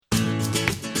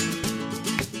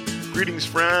Greetings,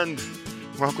 friend.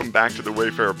 Welcome back to the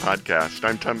Wayfarer Podcast.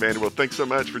 I'm Tom Vanderbilt. Thanks so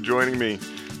much for joining me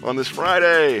on this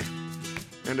Friday,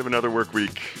 end of another work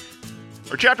week.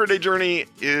 Our chapter day journey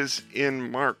is in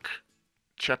Mark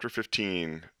chapter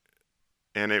 15,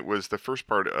 and it was the first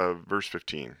part of verse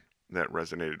 15 that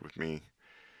resonated with me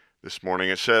this morning.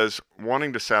 It says,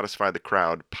 wanting to satisfy the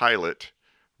crowd, Pilate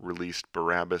released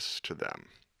Barabbas to them.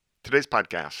 Today's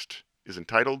podcast is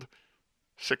entitled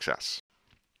Success.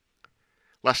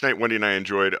 Last night, Wendy and I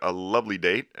enjoyed a lovely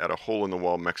date at a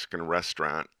hole-in-the-wall Mexican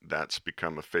restaurant that's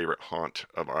become a favorite haunt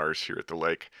of ours here at the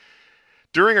lake.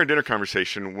 During our dinner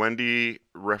conversation, Wendy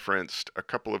referenced a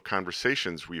couple of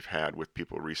conversations we've had with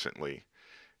people recently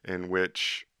in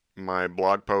which my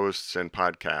blog posts and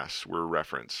podcasts were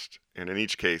referenced. And in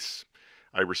each case,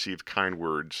 I received kind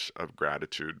words of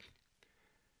gratitude.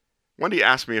 Wendy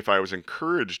asked me if I was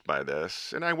encouraged by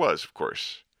this, and I was, of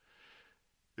course.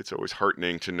 It's always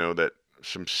heartening to know that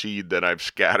some seed that I've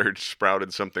scattered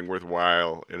sprouted something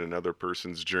worthwhile in another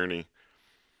person's journey.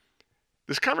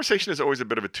 This conversation is always a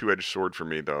bit of a two-edged sword for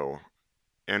me, though,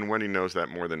 and Wendy knows that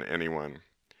more than anyone.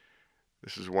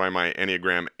 This is why my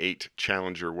Enneagram 8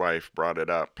 Challenger wife brought it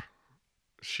up.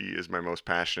 She is my most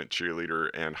passionate cheerleader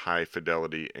and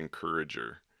high-fidelity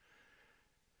encourager.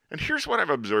 And here's what I've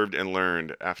observed and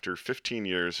learned after 15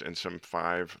 years and some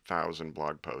 5,000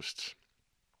 blog posts.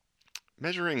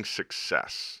 Measuring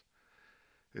success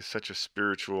is such a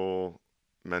spiritual,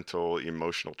 mental,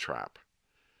 emotional trap.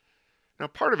 Now,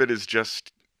 part of it is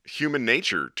just human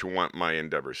nature to want my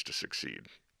endeavors to succeed.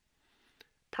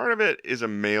 Part of it is a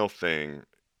male thing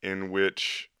in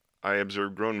which I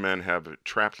observe grown men have a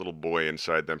trapped little boy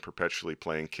inside them perpetually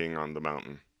playing king on the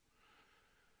mountain.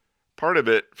 Part of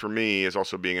it, for me, is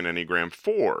also being an Enneagram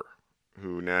 4,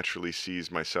 who naturally sees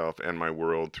myself and my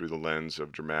world through the lens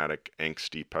of dramatic,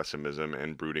 angsty pessimism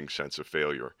and brooding sense of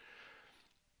failure.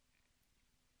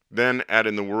 Then add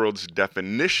in the world's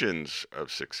definitions of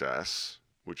success,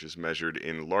 which is measured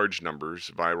in large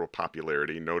numbers, viral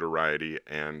popularity, notoriety,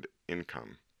 and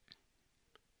income.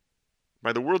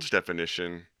 By the world's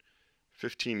definition,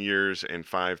 15 years and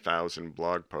 5,000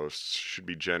 blog posts should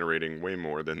be generating way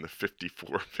more than the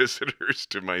 54 visitors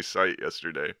to my site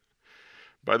yesterday.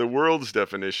 By the world's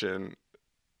definition,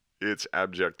 it's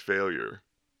abject failure.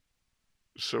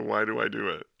 So why do I do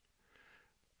it?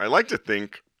 I like to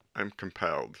think I'm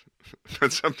compelled,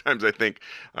 but sometimes I think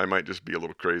I might just be a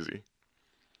little crazy.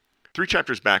 3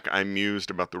 chapters back, I mused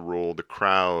about the role the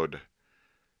crowd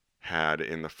had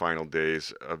in the final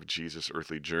days of Jesus'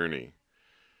 earthly journey.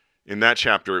 In that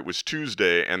chapter, it was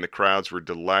Tuesday, and the crowds were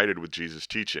delighted with Jesus'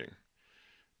 teaching.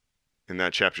 In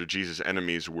that chapter, Jesus'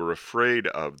 enemies were afraid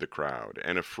of the crowd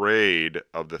and afraid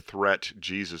of the threat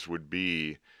Jesus would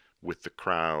be with the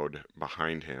crowd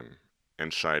behind him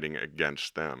and siding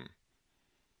against them.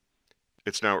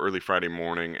 It's now early Friday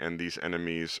morning, and these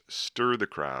enemies stir the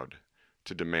crowd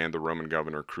to demand the Roman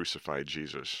governor crucify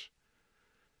Jesus.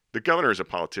 The governor is a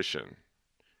politician,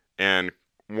 and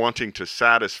wanting to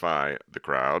satisfy the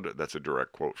crowd, that's a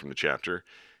direct quote from the chapter,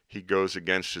 he goes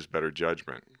against his better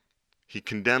judgment. He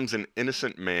condemns an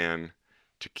innocent man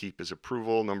to keep his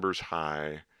approval numbers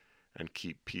high and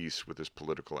keep peace with his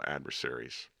political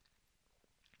adversaries.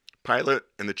 Pilate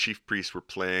and the chief priests were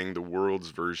playing the world's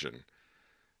version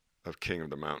of King of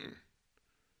the Mountain.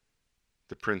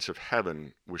 The Prince of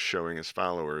Heaven was showing his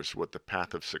followers what the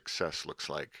path of success looks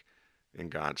like in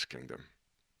God's kingdom.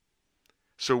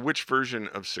 So which version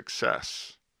of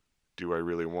success do I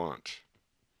really want?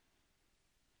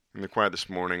 In the quiet this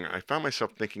morning, I found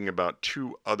myself thinking about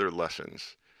 2 other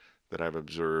lessons that I've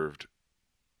observed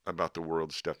about the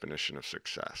world's definition of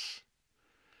success.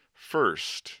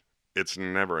 First, it's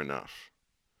never enough.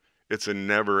 It's a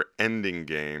never-ending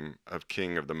game of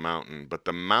King of the Mountain, but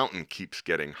the mountain keeps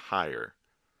getting higher.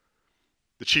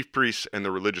 The chief priests and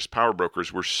the religious power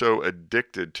brokers were so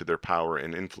addicted to their power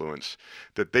and influence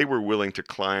that they were willing to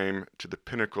climb to the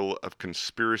pinnacle of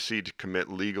conspiracy to commit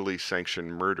legally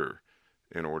sanctioned murder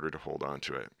in order to hold on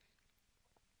to it.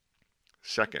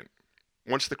 Second,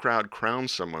 once the crowd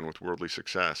crowns someone with worldly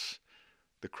success,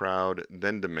 the crowd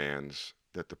then demands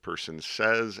that the person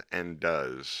says and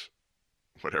does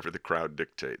whatever the crowd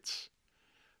dictates.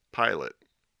 Pilate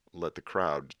let the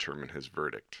crowd determine his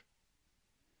verdict.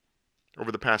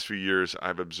 Over the past few years,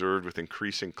 I've observed with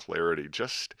increasing clarity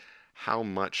just how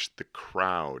much the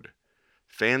crowd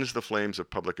fans the flames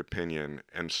of public opinion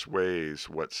and sways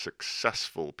what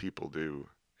successful people do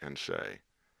and say.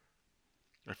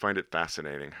 I find it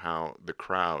fascinating how the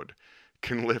crowd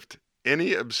can lift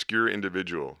any obscure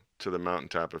individual to the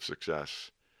mountaintop of success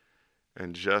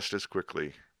and just as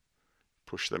quickly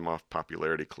push them off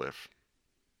popularity cliff.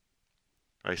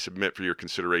 I submit for your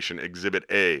consideration Exhibit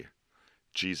A,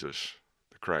 Jesus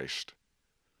the Christ.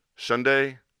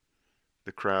 Sunday,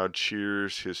 the crowd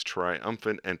cheers his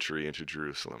triumphant entry into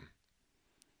Jerusalem.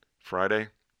 Friday,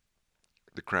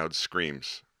 the crowd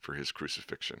screams for his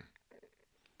crucifixion.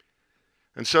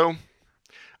 And so,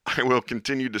 I will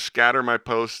continue to scatter my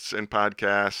posts and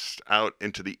podcasts out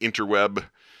into the interweb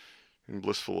in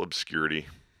blissful obscurity.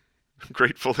 I'm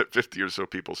grateful that 50 or so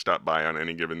people stop by on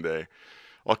any given day.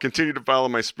 I'll continue to follow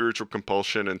my spiritual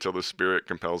compulsion until the Spirit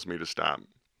compels me to stop.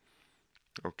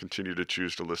 I'll continue to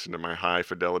choose to listen to my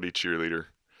high-fidelity cheerleader.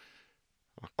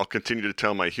 I'll continue to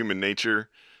tell my human nature,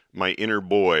 my inner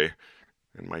boy,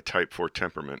 and my type 4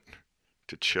 temperament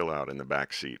to chill out in the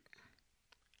back seat.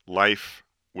 Life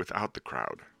without the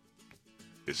crowd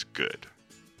is good.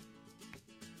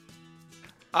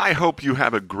 I hope you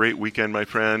have a great weekend, my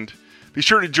friend. Be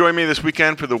sure to join me this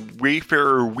weekend for the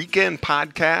Wayfarer Weekend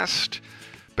Podcast.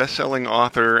 Best-selling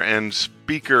author and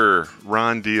speaker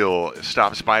Ron Deal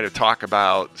stops by to talk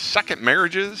about second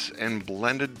marriages and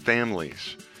blended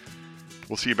families.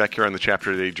 We'll see you back here on the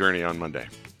Chapter a Day Journey on Monday.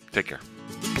 Take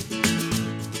care.